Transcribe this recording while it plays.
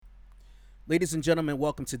Ladies and gentlemen,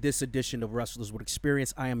 welcome to this edition of Wrestlers with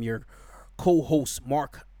Experience. I am your co-host,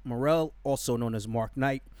 Mark Morrell, also known as Mark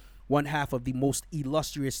Knight, one half of the most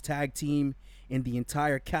illustrious tag team in the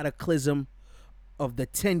entire cataclysm of the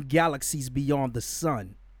 10 galaxies beyond the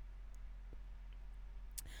sun.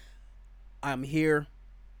 I'm here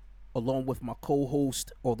along with my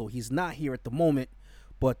co-host, although he's not here at the moment,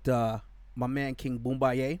 but my man King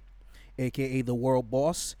Boombaye, aka the World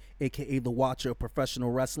Boss, aka the Watcher of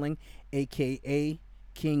Professional Wrestling, aka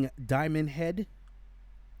King Diamond Head,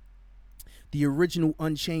 the original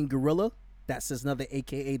Unchained Gorilla. That's another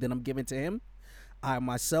aka that I'm giving to him. I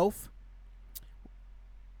myself,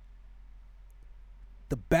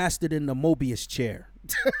 the bastard in the Mobius chair.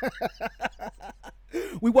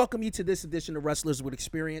 We welcome you to this edition of Wrestlers with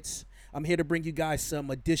Experience. I'm here to bring you guys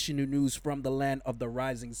some additional news from the land of the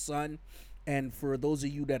rising sun. And for those of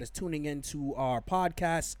you that is tuning into our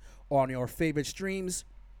podcast on your favorite streams,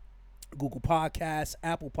 Google Podcasts,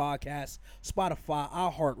 Apple Podcasts, Spotify,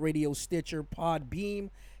 iHeartRadio, Stitcher, Podbeam,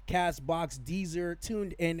 Castbox, Deezer,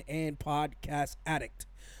 Tuned In, and Podcast Addict.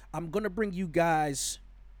 I'm going to bring you guys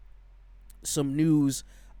some news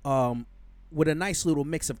with a nice little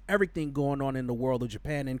mix of everything going on in the world of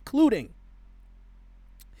Japan, including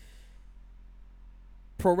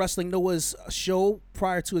Pro Wrestling Noah's show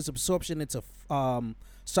prior to its absorption into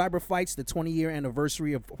Cyber Fights, the 20-year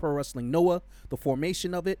anniversary of Pro Wrestling Noah, the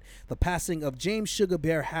formation of it, the passing of James Sugar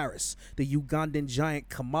Bear Harris, the Ugandan giant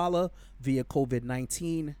Kamala via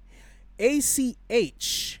COVID-19.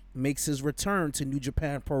 ACH makes his return to New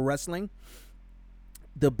Japan Pro Wrestling.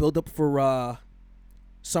 The build-up for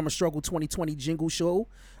Summer Struggle 2020 Jingle Show.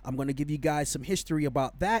 I'm going to give you guys some history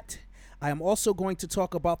about that. I am also going to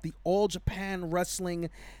talk about the All Japan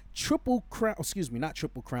Wrestling Triple Crown, not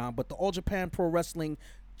Triple Crown, but the All Japan Pro Wrestling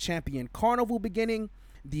Champion Carnival beginning,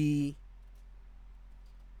 the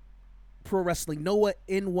Pro Wrestling Noah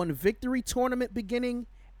N1 Victory Tournament beginning,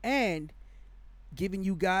 and giving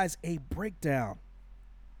you guys a breakdown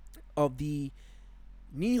of the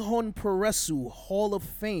Nihon Puresu Hall of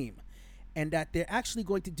Fame, and that they're actually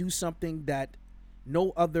going to do something that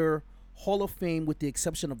no other Hall of Fame, with the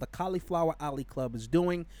exception of the Cauliflower Alley Club, is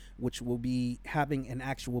doing, which will be having an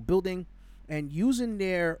actual building and using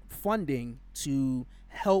their funding to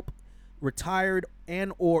help retired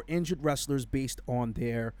and or injured wrestlers based on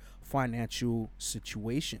their financial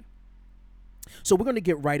situation. So we're going to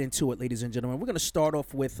get right into it, ladies and gentlemen. We're going to start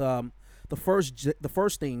off with the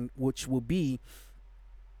first thing, which will be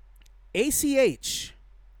ACH.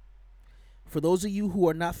 For those of you who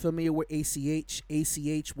are not familiar with ACH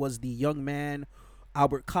was the young man,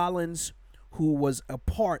 Albert Collins, who was a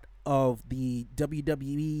part of the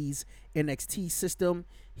WWE's NXT system.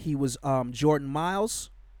 He was Jordan Miles.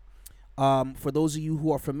 For those of you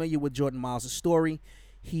who are familiar with Jordan Miles' story,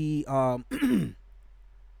 he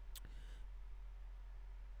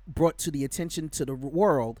brought to the attention to the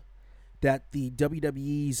world that the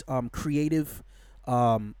WWE's creative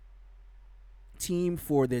team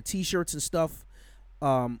for their t-shirts and stuff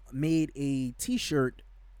made a t-shirt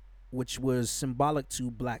which was symbolic to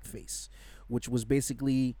blackface, which was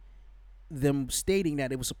basically them stating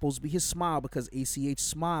that it was supposed to be his smile, because ACH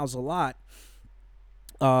smiles a lot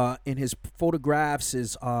in his photographs,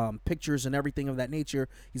 his pictures and everything of that nature.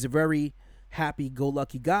 He's a very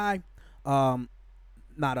happy-go-lucky guy, not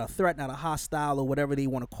a threat, not a hostile, or whatever they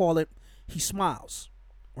want to call it. He smiles,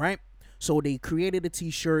 right? So they created a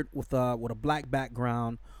t-shirt with a black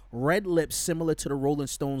background, red lips similar to the Rolling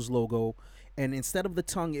Stones logo, and instead of the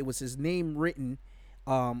tongue, it was his name written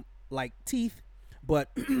like teeth,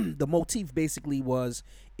 but the motif basically was,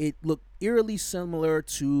 it looked eerily similar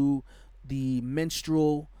to the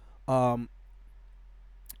minstrel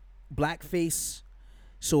blackface.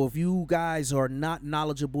 So if you guys are not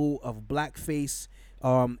knowledgeable of blackface,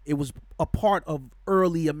 it was a part of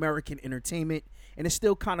early American entertainment, and it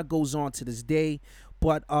still kind of goes on to this day.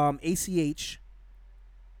 But ACH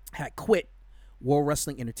had quit World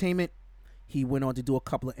Wrestling Entertainment. He went on to do a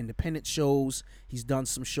couple of independent shows. He's done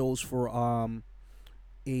some shows for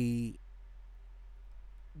a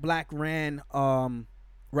black ran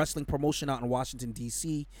wrestling promotion out in Washington,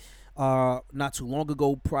 D.C. Not too long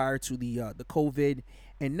ago, prior to the COVID.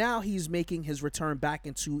 And now he's making his return back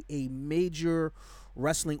into a major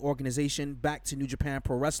wrestling organization, back to New Japan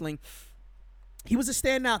Pro Wrestling. He was a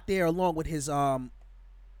standout there, along with his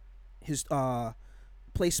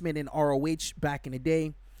placement in ROH back in the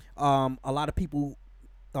day. A lot of people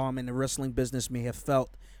in the wrestling business may have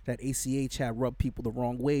felt that ACH had rubbed people the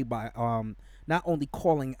wrong way by not only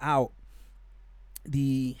calling out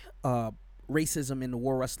the racism in the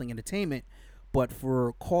World Wrestling Entertainment, but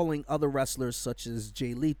for calling other wrestlers such as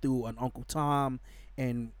Jay Lethal and Uncle Tom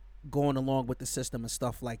and going along with the system and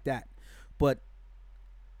stuff like that. But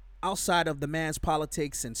outside of the man's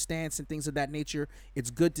politics and stance and things of that nature,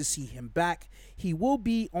 it's good to see him back. He will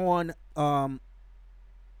be on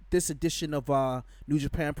this edition of New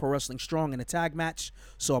Japan Pro Wrestling Strong in a tag match,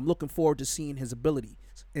 so I'm looking forward to seeing his ability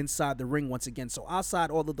inside the ring once again. So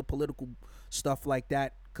outside all of the political stuff like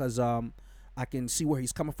that, because I can see where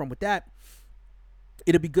he's coming from with that,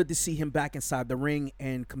 it'll be good to see him back inside the ring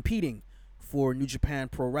and competing for New Japan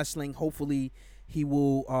Pro Wrestling. Hopefully he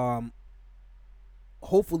will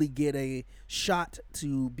hopefully get a shot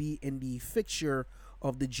to be in the fixture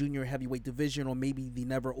of the junior heavyweight division, or maybe the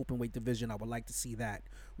never open weight division. I would like to see that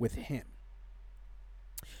with him.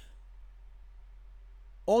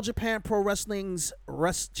 All Japan Pro Wrestling's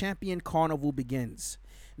Champion Carnival begins.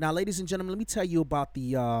 Now, ladies and gentlemen, let me tell you about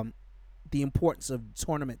the importance of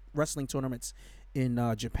wrestling tournaments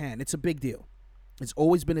in Japan. It's a big deal. It's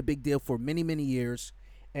always been a big deal for many, many years,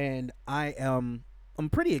 and I'm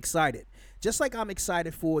pretty excited. Just like I'm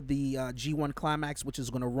excited for the G1 Climax, which is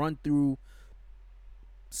going to run through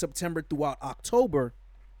September throughout October.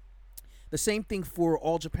 The same thing for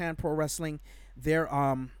All Japan Pro Wrestling. Their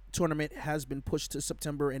tournament has been pushed to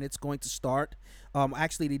September, and it's going to start.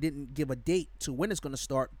 Actually, they didn't give a date to when it's going to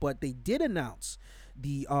start, but they did announce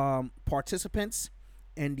the participants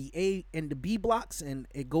and the A and the B blocks, and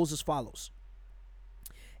it goes as follows.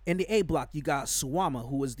 In the A block, you got Suwama,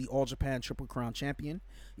 who is the All Japan Triple Crown champion.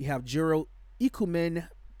 You have Jiro Ikumen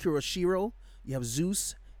Kuroshiro. You have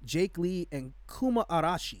Zeus, Jake Lee, and Kuma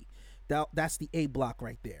Arashi. That's the A block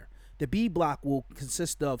right there. The B block will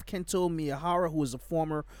consist of Kento Miyahara, who is a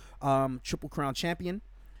former Triple Crown champion.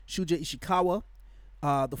 Shuja Ishikawa,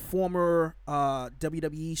 the former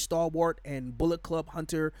WWE stalwart and Bullet Club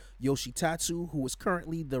hunter Yoshitatsu, who is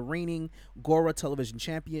currently the reigning Gora television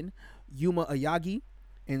champion. Yuma Ayagi,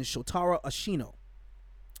 and Shotaro Ashino.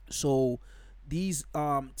 So these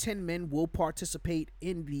 10 men will participate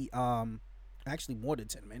in the actually more than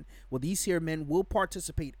 10 men. Well, these here men will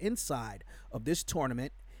participate inside of this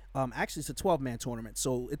tournament. Actually, it's a 12-man tournament,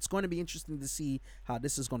 so it's going to be interesting to see how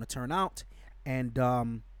this is going to turn out, and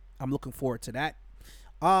I'm looking forward to that.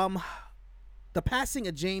 The passing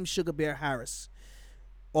of James Sugar Bear Harris,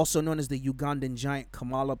 also known as the Ugandan Giant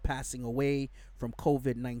Kamala, passing away from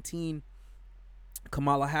COVID-19.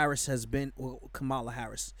 Kamala Harris has been, well, Kamala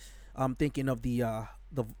Harris. I'm thinking of the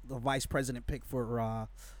vice president pick for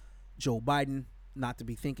Joe Biden. Not to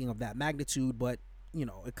be thinking of that magnitude, but you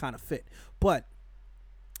know it kind of fit. But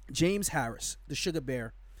James Harris, the Sugar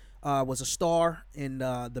Bear, was a star in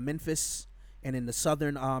the Memphis and in the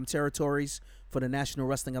Southern territories for the National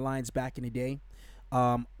Wrestling Alliance back in the day.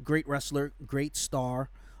 Great wrestler, great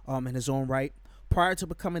star in his own right. Prior to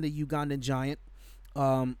becoming the Ugandan Giant,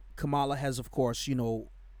 Kamala has, of course,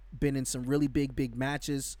 been in some really big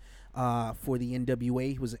matches for the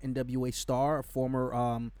NWA. He was an NWA star, a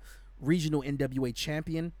former regional NWA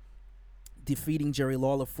champion, defeating Jerry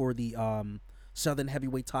Lawler for the Southern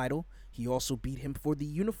Heavyweight title. He also beat him for the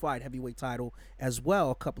Unified Heavyweight title as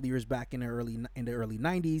well a couple of years back in the early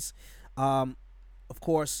 90s. Of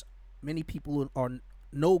course, many people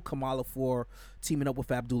know Kamala for teaming up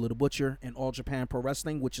with Abdullah the Butcher in All Japan Pro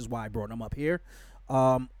Wrestling, which is why I brought him up here.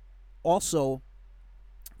 Also,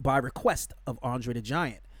 by request of Andre the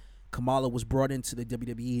Giant, Kamala was brought into the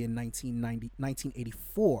WWE in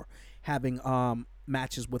 1984, having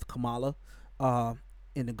matches with Kamala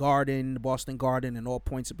in the Garden, the Boston Garden, and all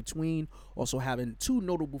points in between. Also having two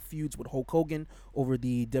notable feuds with Hulk Hogan over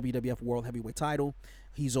the WWF World Heavyweight title.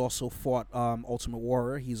 He's also fought Ultimate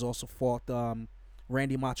Warrior. He's also fought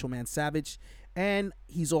Randy Macho Man Savage. And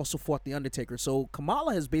he's also fought The Undertaker. So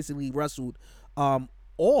Kamala has basically wrestled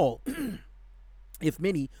all, if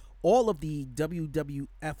many, all of the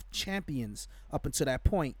WWF champions up until that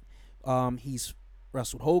point. He's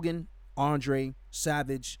wrestled Hogan, Andre,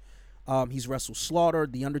 Savage. He's wrestled Slaughter,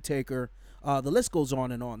 The Undertaker. The list goes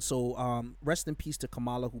on and on. So rest in peace to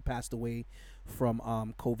Kamala, who passed away from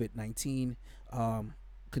COVID-19.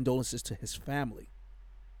 Condolences to his family.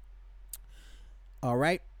 All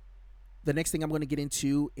right. The next thing I'm going to get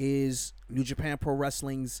into is New Japan Pro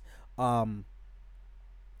Wrestling's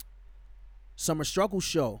Summer Struggle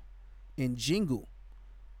show in Jingu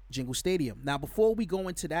Stadium. Now, before we go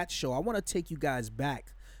into that show, I want to take you guys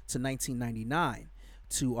back to 1999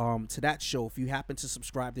 to that show. If you happen to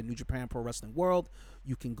subscribe to New Japan Pro Wrestling World,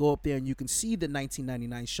 you can go up there and you can see the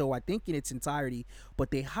 1999 show, I think in its entirety,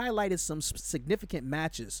 but they highlighted some significant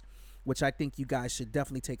matches, which I think you guys should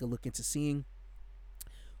definitely take a look into seeing.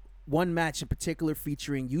 One match in particular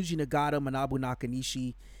featuring Yuji Nagata, Manabu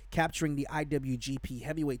Nakanishi, capturing the IWGP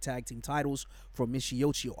Heavyweight Tag Team titles from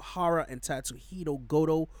Michiyoshi Ohara and Tatsuhito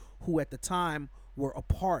Goto, who at the time were a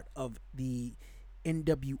part of the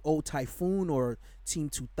NWO Typhoon or Team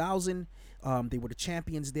 2000. They were the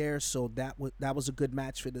champions there, so that was a good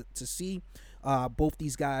match to see. Both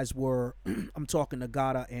these guys were, I'm talking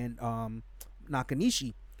Nagata and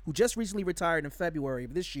Nakanishi, who just recently retired in February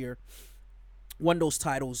of this year, won those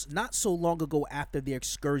titles not so long ago after their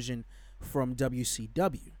excursion from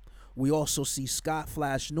WCW. We also see Scott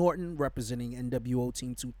Flash Norton representing NWO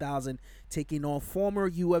Team 2000 taking on former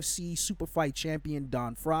UFC Super Fight champion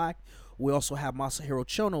Don Fry. We also have Masahiro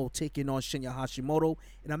Chono taking on Shinya Hashimoto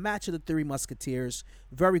in a match of the Three Musketeers.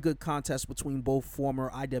 Very good contest between both former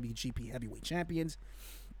IWGP Heavyweight champions.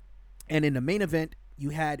 And in the main event,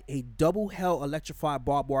 you had a double hell electrified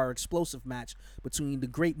barbed wire explosive match between the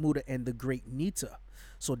Great Muta and the Great Nita.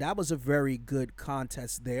 So that was a very good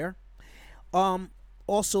contest there.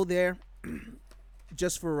 Also there,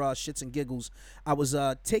 just for shits and giggles, I was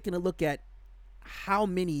taking a look at how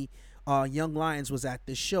many Young Lions was at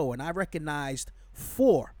this show, and I recognized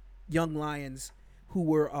 4 Young Lions who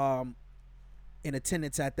were in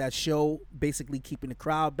attendance at that show, basically keeping the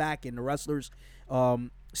crowd back and the wrestlers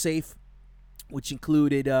safe, which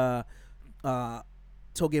included Toge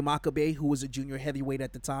Makabe, who was a junior heavyweight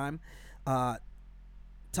at the time,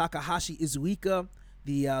 Takahashi Izuika,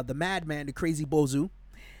 the Madman, the Crazy Bozu,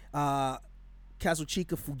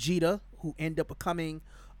 Kazuchika Fujita, who ended up becoming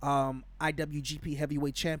IWGP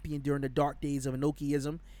Heavyweight Champion during the dark days of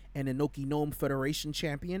Inokiism, and Inoki Gnome Federation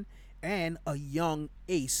Champion, and a young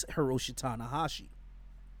ace, Hiroshi Tanahashi.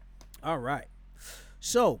 All right.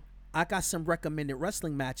 So, I got some recommended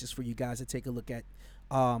wrestling matches for you guys to take a look at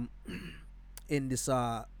in this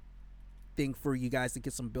thing for you guys to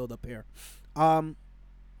get some build up here.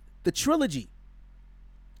 The trilogy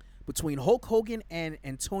between Hulk Hogan and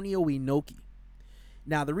Antonio Inoki.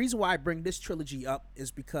 Now, the reason why I bring this trilogy up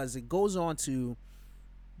is because it goes on to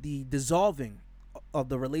the dissolving of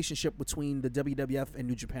the relationship between the WWF and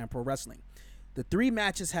New Japan Pro Wrestling. The 3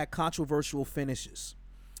 matches had controversial finishes.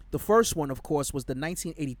 The first one, of course, was the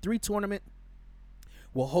 1983 tournament,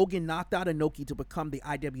 where Hogan knocked out Inoki to become the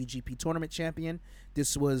IWGP Tournament Champion.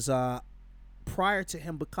 This was prior to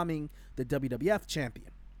him becoming the WWF Champion.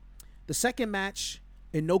 The second match,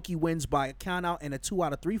 Inoki wins by a countout in a 2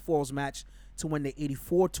 out of 3 falls match to win the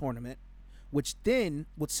 84 tournament, which then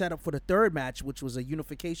would set up for the third match, which was a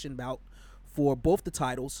unification bout for both the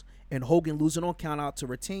titles, and Hogan losing on countout to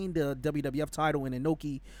retain the WWF title and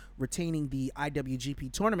Inoki retaining the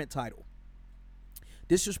IWGP tournament title.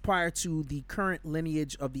 This was prior to the current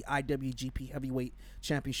lineage of the IWGP Heavyweight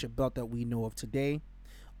Championship belt that we know of today.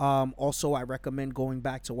 Also, I recommend going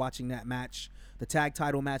back to watching that match, the tag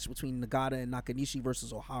title match between Nagata and Nakanishi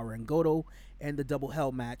versus Ohara and Goto, and the double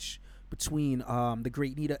hell match between the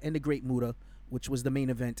Great Nita and the Great Muta, which was the main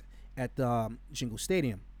event at Jingu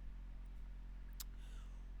Stadium.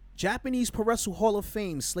 Japanese Pro Wrestling Hall of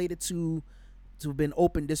Fame slated to have been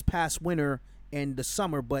opened this past winter and the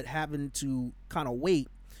summer, but having to kind of wait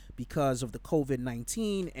because of the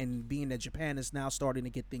COVID-19 and being that Japan is now starting to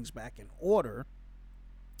get things back in order.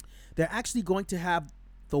 They're actually going to have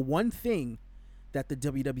the one thing that the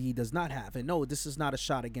WWE does not have. And no, this is not a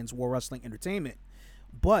shot against War Wrestling Entertainment,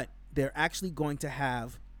 but they're actually going to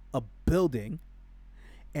have a building,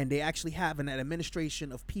 and they actually have an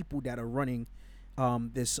administration of people that are running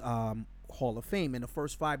this Hall of Fame. And the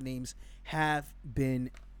first 5 names have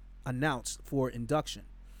been announced for induction.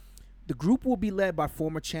 The group will be led by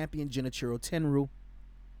former champion Genichiro Tenryu,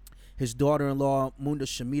 his daughter-in-law Munda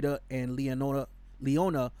Shimida, and Leona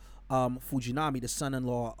Fujinami, the son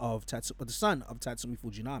of Tatsumi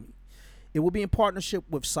Fujinami. It will be in partnership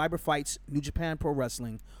with Cyber Fights, New Japan Pro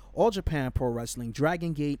Wrestling, All Japan Pro Wrestling,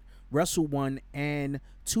 Dragon Gate, Wrestle One, and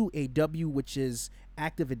 2AW, which is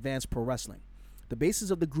Active Advanced Pro Wrestling. The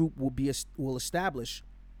basis of the group will establish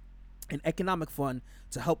an economic fund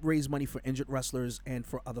to help raise money for injured wrestlers and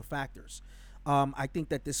for other factors. I think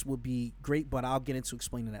that this would be great, but I'll get into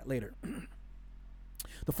explaining that later.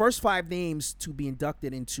 The first 5 names to be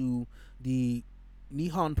inducted into the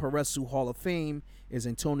Nihon Pro Wrestling Hall of Fame is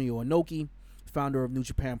Antonio Inoki, founder of New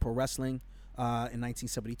Japan Pro Wrestling in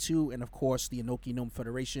 1972, and of course the Inoki Gnome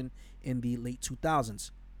Federation in the late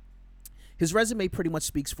 2000s. His resume pretty much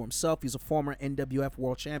speaks for himself. He's a former NWF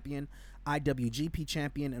World Champion, IWGP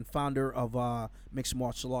Champion, and founder of mixed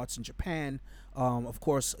martial arts in Japan. Of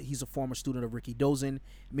course, he's a former student of Ricky Dozen.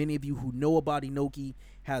 Many of you who know about Inoki,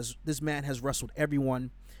 this man has wrestled everyone.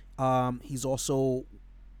 He's also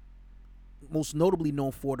most notably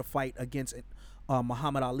known for the fight against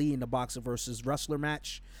Muhammad Ali in the Boxer versus Wrestler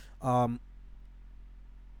match.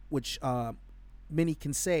 which many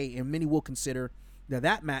can say and many will consider that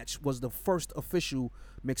that match was the first official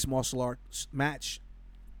mixed martial arts match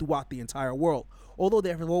throughout the entire world. Although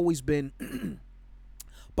there have always been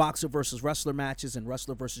boxer versus wrestler matches and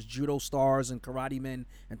wrestler versus judo stars and karate men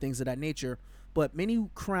and things of that nature, but many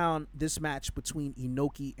crown this match between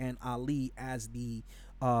Inoki and Ali as the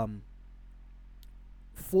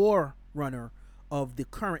forerunner of the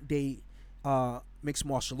current day mixed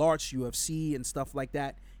martial arts, UFC, and stuff like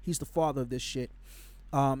that. He's the father of this shit.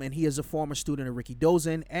 And he is a former student of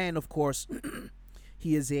Rikidozan. And, of course,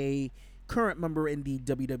 he is a current member in the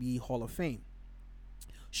WWE Hall of Fame.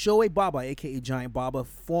 Shohei Baba, a.k.a. Giant Baba,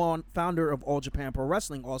 founder of All Japan Pro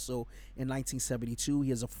Wrestling, also in 1972.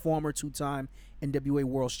 He is a former two-time NWA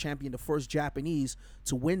World's Champion, the first Japanese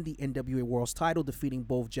to win the NWA World's title, defeating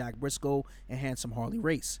both Jack Briscoe and Handsome Harley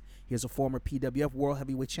Race. He is a former PWF World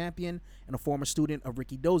Heavyweight Champion and a former student of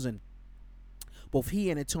Rikidozan. Both he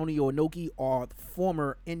and Antonio Inoki are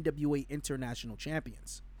former NWA International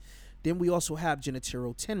Champions. Then we also have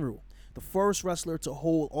Genichiro Tenryu, the first wrestler to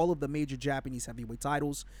hold all of the major Japanese heavyweight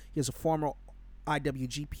titles. He is a former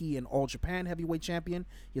IWGP and All Japan heavyweight champion.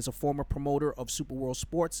 He is a former promoter of Super World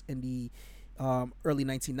Sports in the early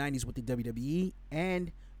 1990s with the WWE.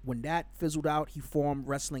 And when that fizzled out, he formed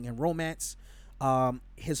Wrestling and Romance.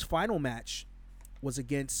 His final match was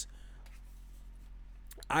against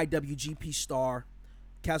IWGP star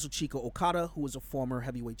Kazuchika Okada, who was a former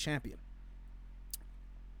heavyweight champion.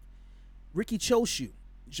 Riki Choshu,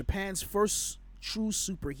 Japan's first true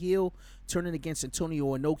super heel, turning against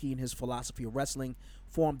Antonio Inoki in his philosophy of wrestling,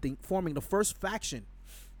 forming the first faction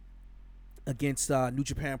against New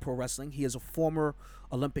Japan Pro Wrestling. He is a former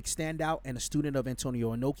Olympic standout and a student of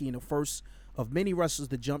Antonio Inoki, and the first of many wrestlers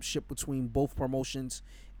to jump ship between both promotions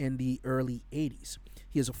in the early 80s.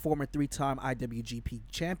 He is a former three-time IWGP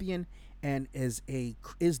champion and is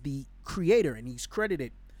the creator, and he's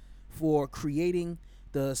credited for creating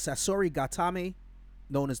the Sasori Gatame,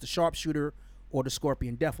 known as the Sharpshooter or the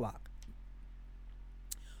Scorpion Deathlock.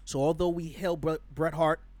 So although we hail Bret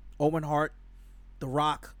Hart, Owen Hart, The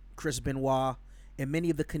Rock, Chris Benoit, and many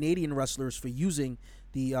of the Canadian wrestlers for using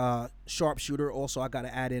the Sharpshooter, also I got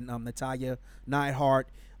to add in Natalya Neidhart,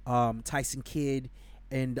 Tyson Kidd,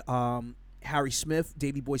 and Harry Smith,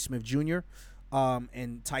 Davey Boy Smith Jr.,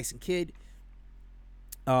 and Tyson Kidd,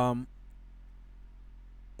 and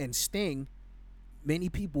Sting. Many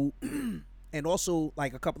people, and also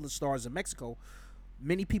like a couple of stars in Mexico,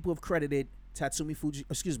 many people have credited Riki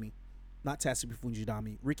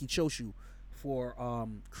Choshu for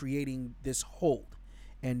creating this hold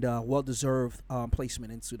and well-deserved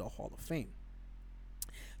placement into the Hall of Fame.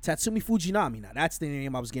 Tatsumi Fujinami, now that's the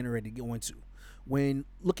name I was getting ready to go into. When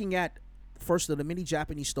looking at first of the many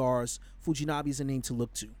Japanese stars, Fujinami is a name to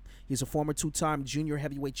look to. He's a former two-time junior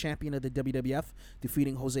heavyweight champion of the WWF,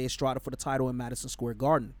 defeating Jose Estrada for the title in Madison Square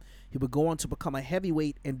Garden. He would go on to become a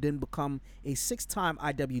heavyweight and then become a six-time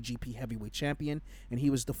IWGP heavyweight champion, and he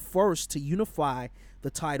was the first to unify the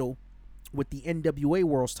title with the NWA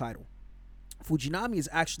World's title. Fujinami is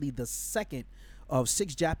actually the second of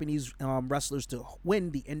six Japanese wrestlers to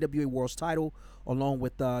win the NWA World's title, along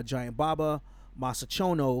with Giant Baba,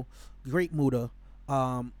 Masachono, Great Muta,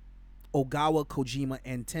 Ogawa, Kojima,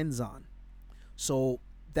 and Tenzan. So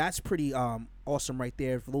that's pretty awesome right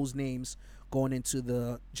there for those names going into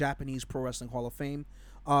the Japanese Pro Wrestling Hall of Fame.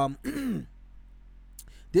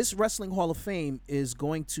 This Wrestling Hall of Fame is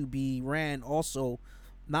going to be ran also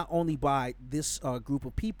not only by this group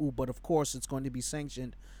of people, but of course it's going to be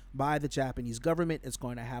sanctioned by the Japanese government. It's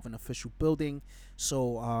going to have an official building.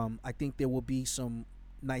 So I think there will be some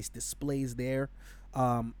nice displays there,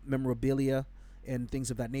 memorabilia and things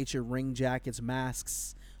of that nature, ring jackets,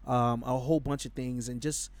 masks, a whole bunch of things, and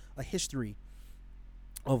just a history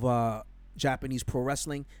of Japanese pro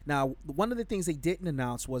wrestling. Now, one of the things they didn't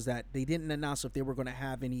announce was that they didn't announce if they were going to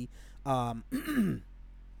have any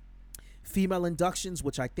female inductions,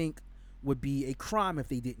 which I think would be a crime if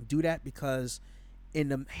they didn't do that, because in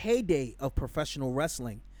the heyday of professional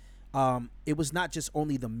wrestling, it was not just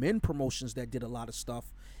only the men promotions that did a lot of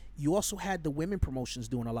stuff. You also had the women promotions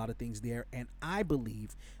doing a lot of things there, and I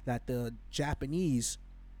believe that the Japanese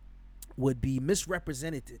would be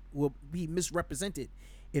misrepresented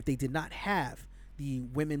if they did not have the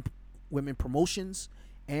women promotions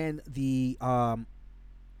and the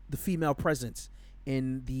female presence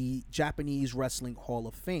in the Japanese Wrestling Hall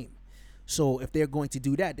of Fame. So if they're going to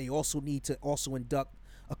do that, they also need to also induct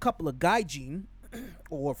a couple of gaijin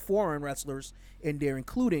or foreign wrestlers in there,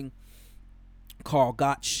 including Karl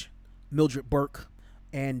Gotch, Mildred Burke,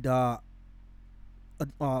 and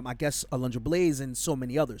I guess Alundra Blaze and so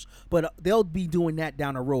many others. But they'll be doing that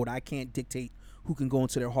down the road. I can't dictate who can go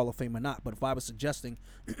into their Hall of Fame or not. But if I was suggesting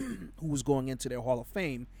who was going into their Hall of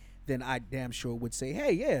Fame, then I damn sure would say,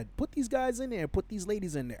 hey, yeah, put these guys in there, put these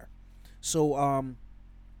ladies in there. So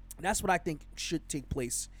that's what I think should take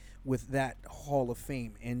place with that Hall of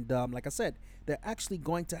Fame. And like I said, they're actually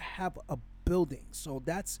going to have a building. So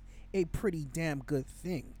that's a pretty damn good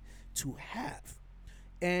thing to have.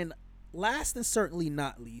 And last and certainly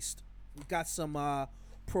not least, we got some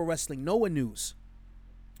Pro Wrestling Noah news.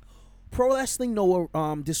 Pro Wrestling Noah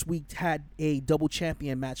this week had a double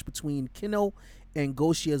champion match between Kino and Go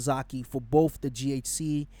Shiozaki for both the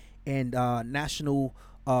GHC and national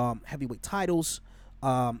heavyweight titles.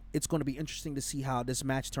 It's going to be interesting to see how this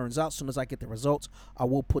match turns out. As soon as I get the results, I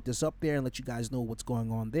will put this up there and let you guys know what's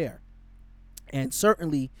going on there. And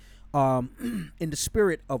certainly, in the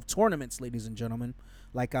spirit of tournaments, ladies and gentlemen,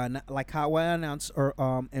 like how I announced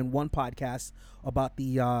in one podcast about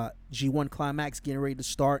the G1 Climax getting ready to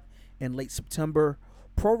start in late September,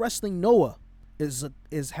 Pro Wrestling Noah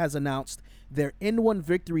has announced their N1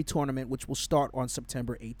 Victory Tournament, which will start on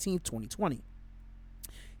September 18th, 2020.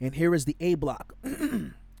 And here is the A block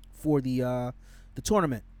for the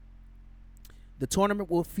tournament. The tournament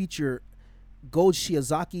will feature Go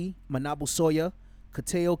Shiozaki, Manabu Soya,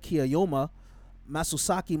 Kateo Kiyayama,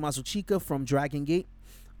 Masusaki Mazuchika from Dragon Gate,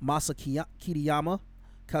 Masa Kiriyama,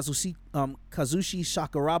 Kazushi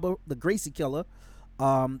Sakuraba, the Gracie Killer.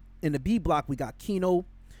 In the B block, we got Kino.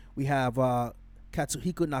 We have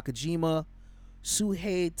Katsuhiko Nakajima,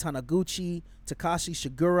 Suhei Taniguchi, Takashi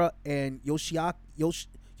Shigura, and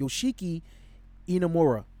Yoshiki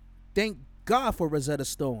Inamura. Thank God for Rosetta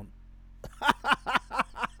Stone.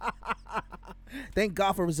 Thank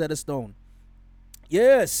God for Rosetta Stone.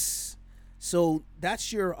 Yes. So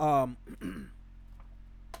that's your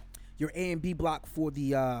your A and B block for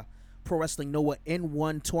the Pro Wrestling Noah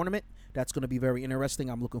N1 tournament. That's going to be very interesting.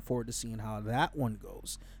 I'm looking forward to seeing how that one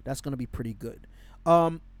goes. That's going to be pretty good.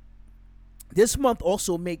 This month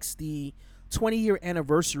also makes the 20-year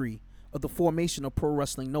anniversary of the formation of Pro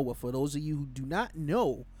Wrestling Noah. For those of you who do not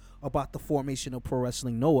know about the formation of Pro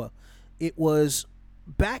Wrestling Noah, it was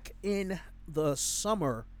back in the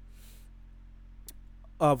summer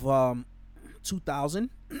of 2000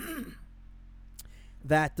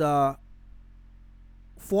 that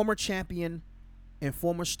former champion and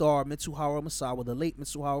former star Mitsuharu Misawa, the late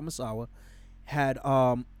Mitsuharu Misawa, had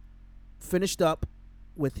finished up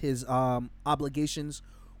with his obligations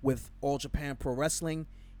with All Japan Pro Wrestling.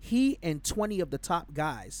 He and 20 of the top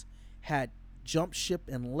guys had jumped ship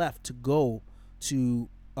and left to go to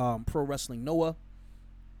Pro Wrestling Noah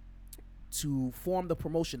to form the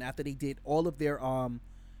promotion after they did all of their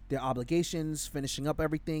obligations, finishing up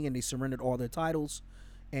everything, and they surrendered all their titles,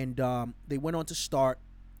 and they went on to start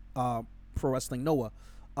Pro Wrestling Noah.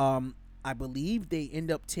 I believe they end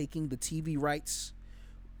up taking the TV rights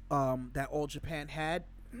that All Japan had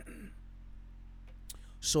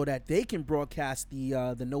so that they can broadcast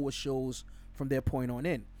the Noah shows from their point on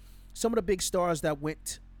in. Some of the big stars that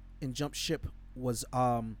went and jumped ship was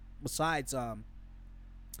besides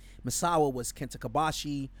Misawa was Kenta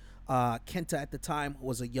Kobashi. Kenta at the time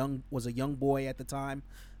was a young boy at the time,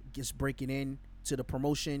 just breaking in to the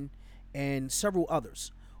promotion, and several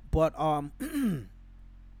others. But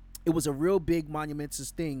it was a real big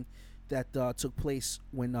monumentous thing that took place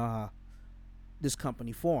when this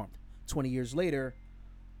company formed. 20 years later,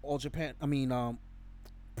 Pro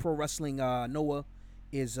Wrestling Noah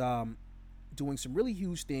is doing some really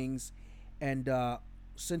huge things, and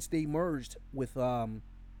since they merged with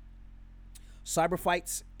Cyber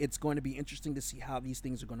Fights, it's going to be interesting to see how these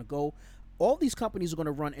things are going to go. All these companies are going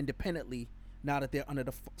to run independently now that they're under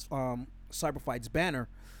the Cyber Fights banner.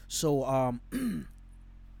 So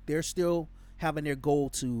they're still having their goal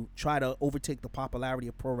to try to overtake the popularity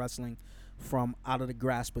of pro wrestling from out of the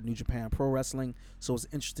grasp of New Japan Pro Wrestling. So it's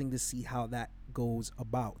interesting to see how that goes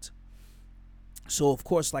about. So of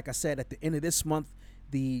course, like I said, at the end of this month,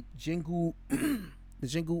 the Jingu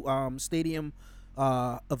Stadium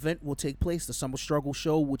event will take place, the Summer Struggle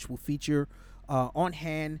Show, which will feature on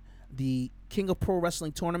hand the King of Pro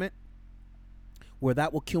Wrestling tournament, where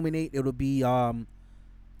that will culminate. It'll be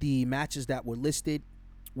the matches that were listed,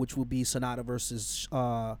 which will be Sonata versus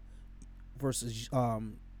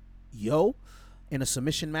Yo in a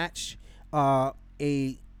submission match,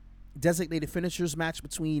 a designated finishers match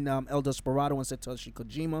between El Desperado and Satoshi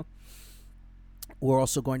Kojima. We're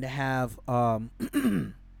also going to have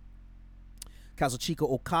Kazuchika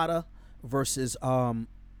Okada versus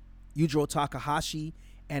Yujiro Takahashi,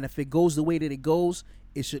 and if it goes the way that it goes,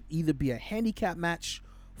 it should either be a handicap match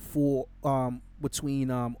for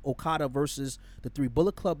between Okada versus the three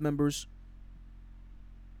Bullet Club members,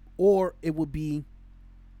 or it would be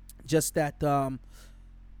just that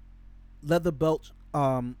leather belt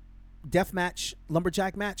death match,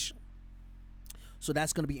 lumberjack match. So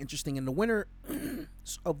that's going to be interesting. And the winner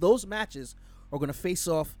of those matches are going to face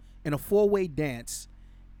off in a 4-way dance,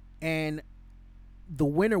 and the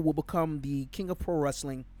winner will become the King of Pro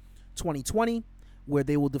Wrestling 2020, where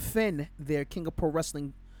they will defend their King of Pro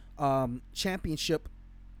Wrestling championship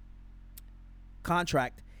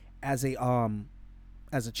contract as a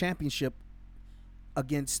championship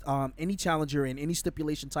against any challenger in any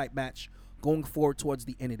stipulation type match going forward towards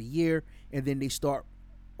the end of the year, and then they start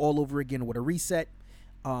all over again with a reset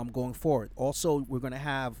going forward. Also, we're going to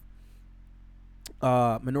have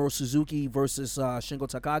Minoru Suzuki versus Shingo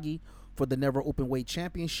Takagi for the Never Openweight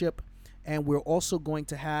Championship, and we're also going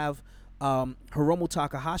to have Hiromu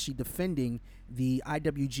Takahashi defending the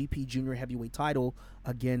IWGP Junior Heavyweight title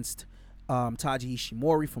against Taiji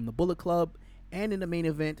Ishimori from the Bullet Club, and in the main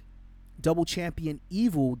event, double champion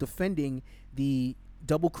Evil defending the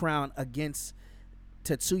double crown against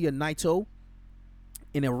Tetsuya Naito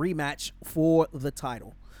in a rematch for the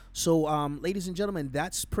title. So, ladies and gentlemen,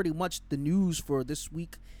 that's pretty much the news for this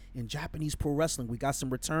week in Japanese pro wrestling. We got some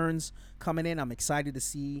returns coming in. I'm excited to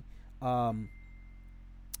see that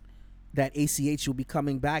ACH will be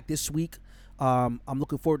coming back this week. I'm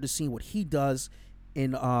looking forward to seeing what he does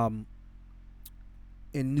in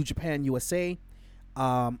New Japan USA.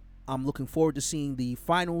 I'm looking forward to seeing the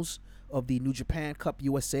finals of the New Japan Cup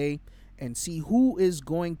USA and see who is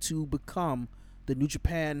going to become the New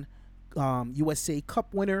Japan USA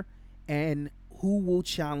Cup winner and who will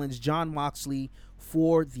challenge Jon Moxley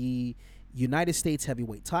for the United States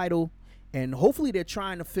Heavyweight title. And hopefully they're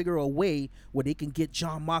trying to figure a way where they can get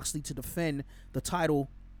Jon Moxley to defend the title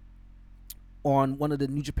on one of the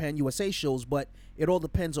New Japan USA shows, but it all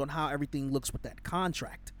depends on how everything looks with that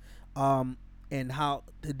contract and how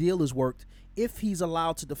the deal is worked. If he's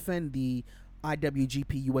allowed to defend the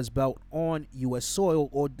IWGP US belt on US soil,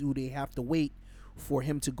 or do they have to wait for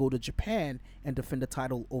him to go to Japan and defend the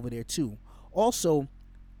title over there too? Also,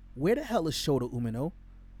 where the hell is Shota Umino?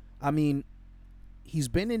 I mean, he's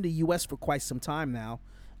been in the US for quite some time now,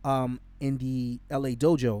 in the LA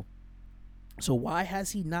dojo. So why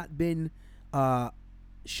has he not been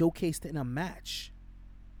showcased in a match?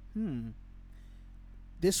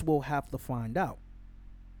 This we'll have to find out.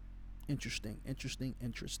 Interesting.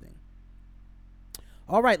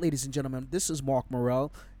 All right, ladies and gentlemen, this is Mark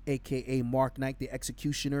Morel, aka Mark Knight, the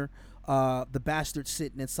Executioner, the bastard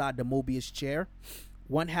sitting inside the Mobius chair,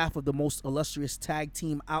 one half of the most illustrious tag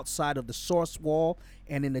team outside of the Source Wall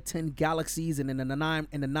and in the 10 galaxies and in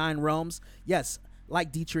the nine realms. Yes,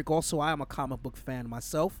 like Dietrich, also I am a comic book fan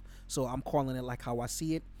myself, so I'm calling it like how I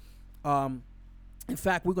see it. In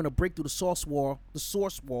fact, we're going to break through the Source Wall,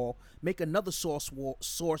 make another Source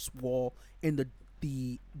Wall in the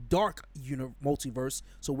dark multiverse.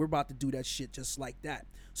 So we're about to do that shit just like that.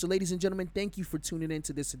 So, ladies and gentlemen, thank you for tuning in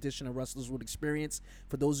to this edition of Wrestlers with Experience.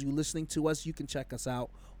 For those of you listening to us, you can check us out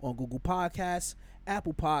on Google Podcasts,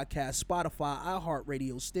 Apple Podcasts, Spotify,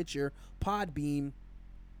 iHeartRadio, Stitcher, Podbean,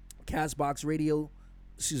 Castbox Radio,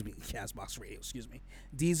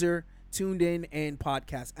 Deezer, Tuned In, and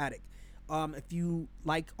Podcast Addict. If you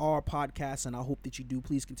like our podcast, and I hope that you do,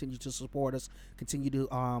 please continue to support us. Continue to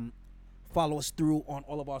follow us through on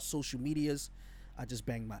all of our social medias. I just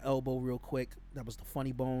banged my elbow real quick. That was the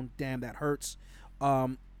funny bone. Damn, that hurts.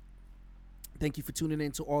 Thank you for tuning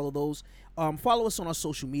in to all of those. Follow us on our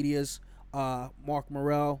social medias. Mark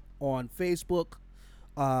Morel on Facebook,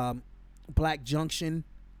 Black Junction,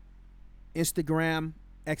 Instagram,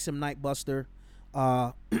 XM Nightbuster,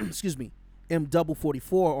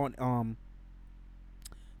 M44 on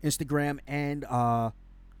Instagram, and XM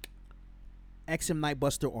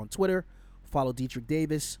Nightbuster on Twitter. Follow Dietrich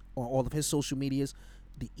Davis on all of his social medias.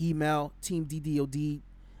 The email, teamddod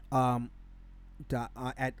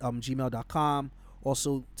at gmail.com.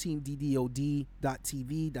 Also,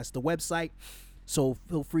 teamddod.tv. That's the website. So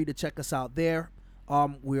feel free to check us out there.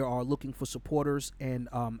 We are looking for supporters and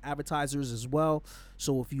advertisers as well.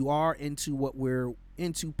 So if you are into what we're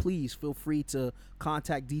into, please feel free to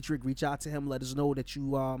contact Dietrich. Reach out to him. Let us know that you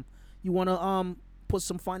want to put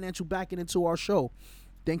some financial backing into our show.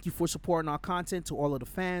 Thank you for supporting our content, to all of the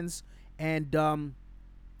fans, and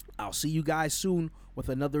I'll see you guys soon with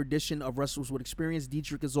another edition of Wrestlers with Experience.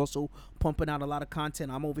 Dietrich is also pumping out a lot of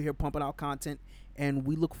content. I'm over here pumping out content, and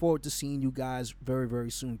we look forward to seeing you guys very,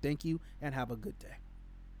 very soon. Thank you, and have a good day.